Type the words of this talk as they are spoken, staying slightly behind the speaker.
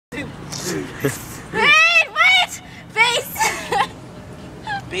Wait! Base!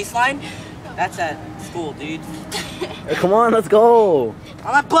 Baseline? That's at school, dude. Hey, come on, let's go.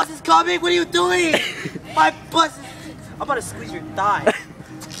 Oh, my bus is coming! What are you doing? My bus is... I'm about to squeeze your thigh.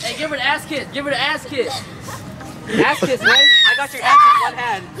 Hey, give her the ass kiss. Give her the ass kiss. Ass kiss, right? I got your ass in one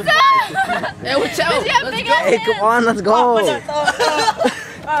hand. Hey, watch out. Does he have Let's big go. ass Hey, come on, let's go.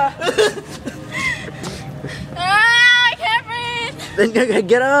 I can't breathe! Then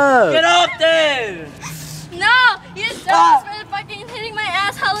get up. Get up then! No! You just for fucking hitting my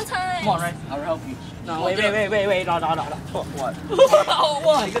ass all the time! Come on, right? I'll help you. No, wait. No. What? Oh,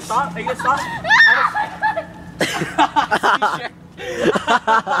 what? Are you gonna stop? Are you gonna stop?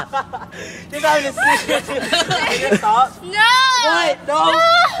 You're not even serious. Are you gonna stop? No! What? No!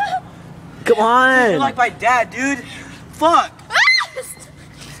 Come on. You're like my dad, dude. Fuck!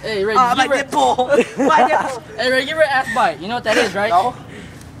 Hey, Ray, My give her... nipple! My nipple! Hey, Ray, give her an ass bite. You know what that is, right? No?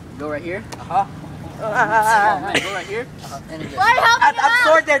 Go right here. Uh-huh. Oh, man, go right here. And then Why help me I'm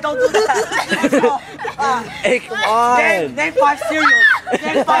sore there, don't do that! Hey, come on. Name 5 cereals!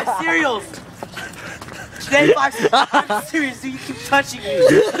 Name 5 cereals! Name 5 cereals, so you keep touching me!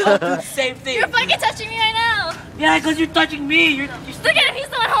 I'll do the same thing! You're fucking touching me right now! Yeah, because you're touching me! You're Look at him, he's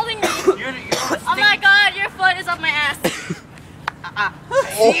the one holding me! Oh my god, your foot is up my ass!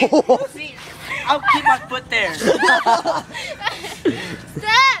 See? I'll keep my foot there!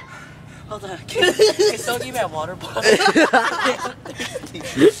 Stop! Hold on. Can someone give me a water bottle?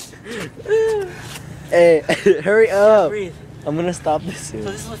 Hey, hurry up. Breathe. I'm gonna stop this So soon.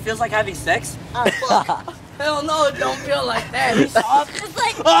 this is what it feels like having sex? hell no, it don't feel like that. Stop. It's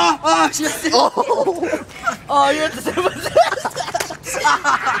like... Just Oh, you're at the same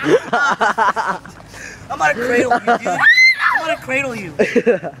I'm gonna cradle you, dude. I'm gonna cradle you.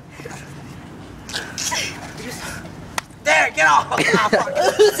 There, get off!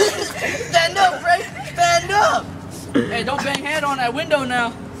 Stand up, Ray. Stand up. Hey, don't bang head on that window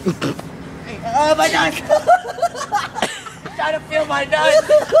now. Oh, my nuts! I'm trying to feel my nuts!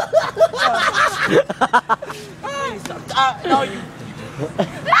 Please stop. No, you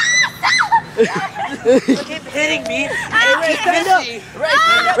keep hitting me. Ray, stand up. Ray,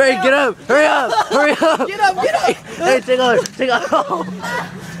 stand up. Ray, get up. Hurry up. Hurry up. Get up, get up. Hey, take off. Take off.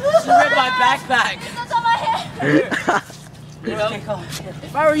 She ripped my backpack. That's on my head!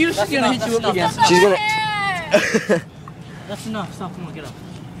 If I were you, she's gonna hit you up again. That's on She's my gonna- hair! That's enough. Stop. Come on, get up.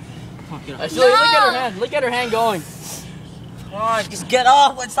 Come on, get up. Look at her hand. Look at her hand going. Come on, just get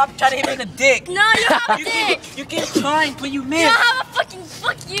up and stop trying to hit me in the dick. No, you don't have a dick! You keep trying, but you You miss. don't have a fucking...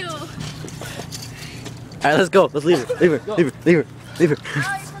 Fuck you! Alright, let's go. Let's leave her. Leave her. Leave her. Leave her. Leave her. Oh,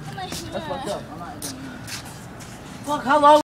 you're fucking my hair. That's fucked up. I'm not. Fuck, hello.